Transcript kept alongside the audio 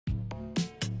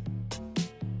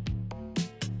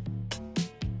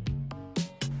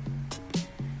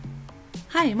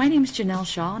Hi, my name is Janelle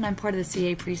Shaw, and I'm part of the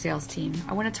CA pre-sales team.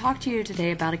 I want to talk to you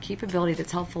today about a capability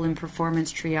that's helpful in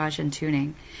performance triage and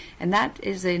tuning, and that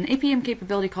is an APM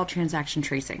capability called transaction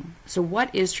tracing. So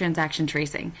what is transaction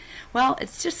tracing? Well,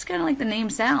 it's just kind of like the name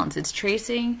sounds. It's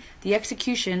tracing the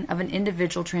execution of an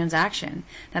individual transaction.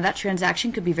 Now, that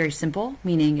transaction could be very simple,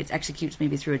 meaning it executes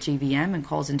maybe through a JVM and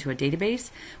calls into a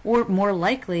database, or more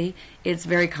likely, it's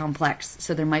very complex.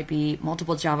 So there might be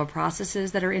multiple Java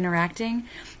processes that are interacting.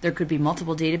 There could be multiple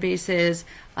databases,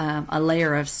 a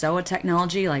layer of SOA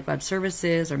technology like web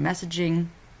services or messaging,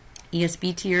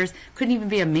 ESB tiers, couldn't even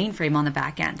be a mainframe on the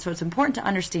back end. So it's important to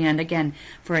understand, again,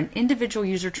 for an individual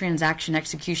user transaction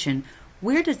execution,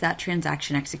 where does that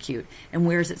transaction execute and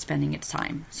where is it spending its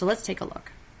time? So let's take a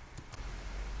look.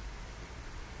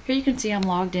 Here you can see I'm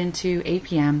logged into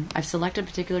APM. I've selected a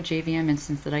particular JVM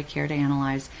instance that I care to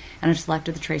analyze, and I've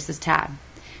selected the Traces tab.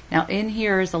 Now in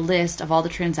here is a list of all the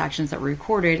transactions that were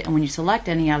recorded, and when you select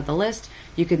any out of the list,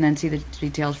 you can then see the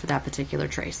details for that particular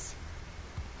trace.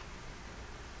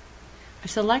 I've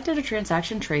selected a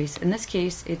transaction trace. In this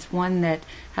case, it's one that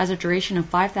has a duration of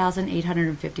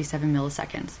 5,857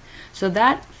 milliseconds. So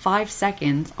that 5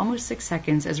 seconds, almost 6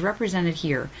 seconds, is represented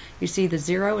here. You see the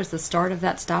 0 is the start of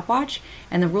that stopwatch,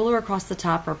 and the ruler across the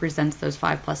top represents those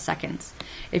 5+ seconds.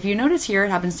 If you notice here,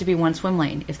 it happens to be one swim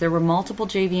lane. If there were multiple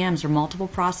JVMs or multiple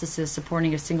processes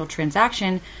supporting a single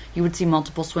transaction, you would see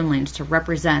multiple swim lanes to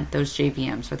represent those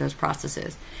JVMs or those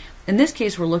processes. In this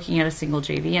case, we're looking at a single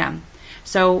JVM.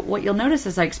 So what you'll notice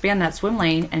as I expand that swim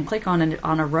lane and click on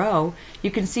a row, you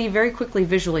can see very quickly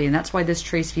visually, and that's why this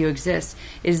trace view exists,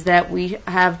 is that we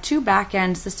have two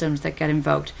back-end systems that get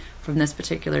invoked from this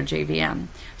particular JVM.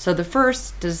 So the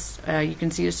first is, you can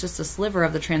see it's just a sliver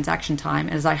of the transaction time.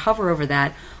 As I hover over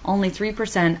that, only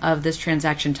 3% of this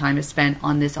transaction time is spent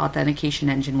on this authentication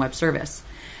engine web service.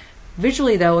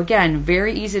 Visually though, again,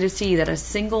 very easy to see that a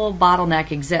single bottleneck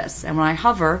exists. And when I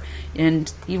hover,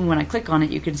 and even when I click on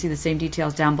it, you can see the same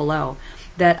details down below,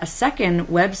 that a second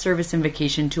web service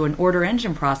invocation to an order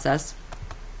engine process,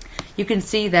 you can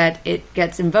see that it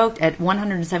gets invoked at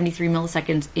 173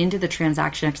 milliseconds into the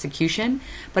transaction execution,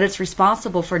 but it's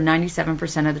responsible for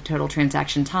 97% of the total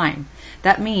transaction time.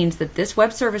 That means that this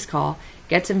web service call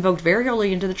gets invoked very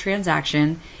early into the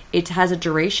transaction. It has a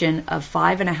duration of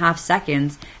 5.5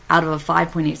 seconds out of a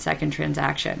 5.8 second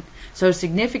transaction. So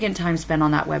significant time spent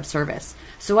on that web service.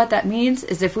 So what that means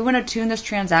is if we want to tune this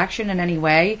transaction in any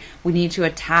way, we need to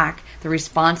attack the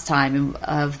response time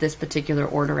of this particular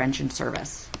order engine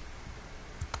service.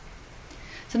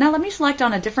 So now let me select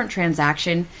on a different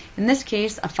transaction. In this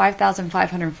case, a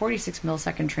 5,546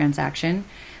 millisecond transaction.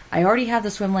 I already have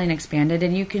the swim lane expanded,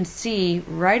 and you can see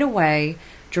right away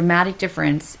dramatic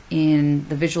difference in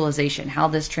the visualization, how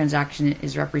this transaction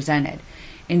is represented.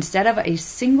 Instead of a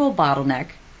single bottleneck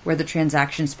where the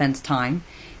transaction spends time,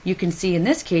 you can see in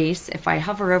this case, if I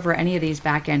hover over any of these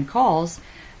back-end calls,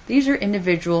 these are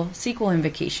individual SQL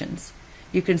invocations.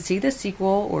 You can see the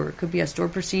SQL, or it could be a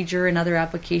stored procedure in other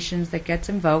applications that gets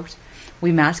invoked.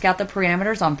 We mask out the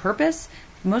parameters on purpose,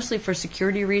 mostly for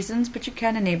security reasons, but you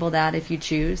can enable that if you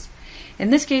choose.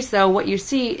 In this case, though, what you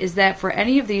see is that for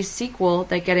any of these SQL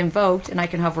that get invoked, and I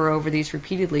can hover over these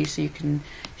repeatedly so you can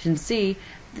see,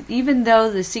 even though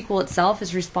the SQL itself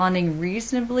is responding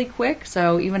reasonably quick,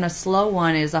 so even a slow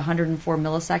one is 104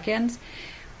 milliseconds,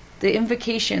 the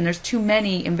invocation, there's too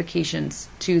many invocations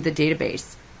to the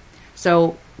database.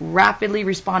 So rapidly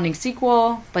responding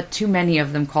SQL, but too many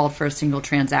of them called for a single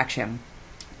transaction.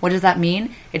 What does that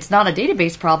mean? It's not a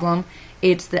database problem,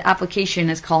 it's the application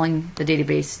is calling the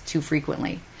database too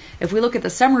frequently. If we look at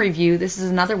the summary view, this is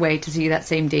another way to see that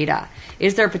same data.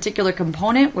 Is there a particular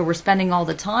component where we're spending all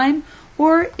the time,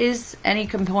 or is any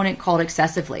component called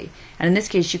excessively? And in this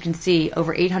case, you can see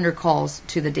over 800 calls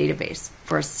to the database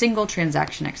for a single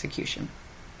transaction execution.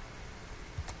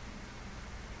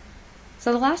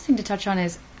 So the last thing to touch on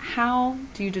is how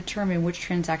do you determine which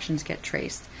transactions get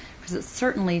traced? Because it's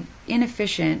certainly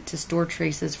inefficient to store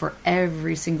traces for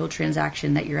every single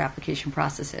transaction that your application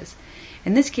processes.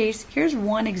 In this case, here's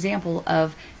one example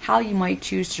of how you might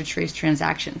choose to trace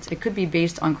transactions. It could be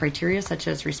based on criteria such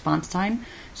as response time,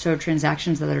 so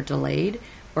transactions that are delayed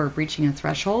or breaching a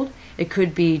threshold. It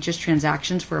could be just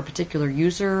transactions for a particular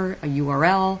user, a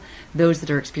URL, those that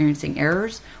are experiencing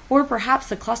errors, or perhaps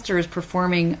the cluster is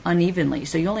performing unevenly.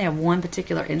 So you only have one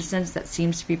particular instance that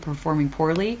seems to be performing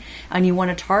poorly, and you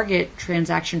want to target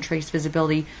transaction trace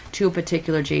visibility to a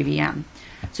particular JVM.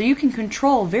 So you can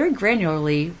control very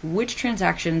granularly which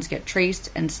transactions get traced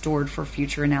and stored for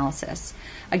future analysis.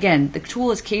 Again, the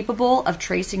tool is capable of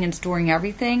tracing and storing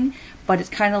everything, but it's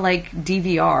kind of like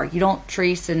DVR. You don't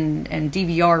trace and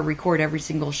DVR record every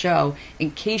single show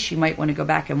in case you might want to go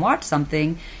back and watch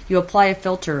something. You apply a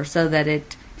filter so that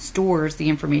it stores the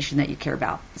information that you care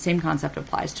about. The same concept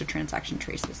applies to transaction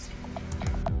traces.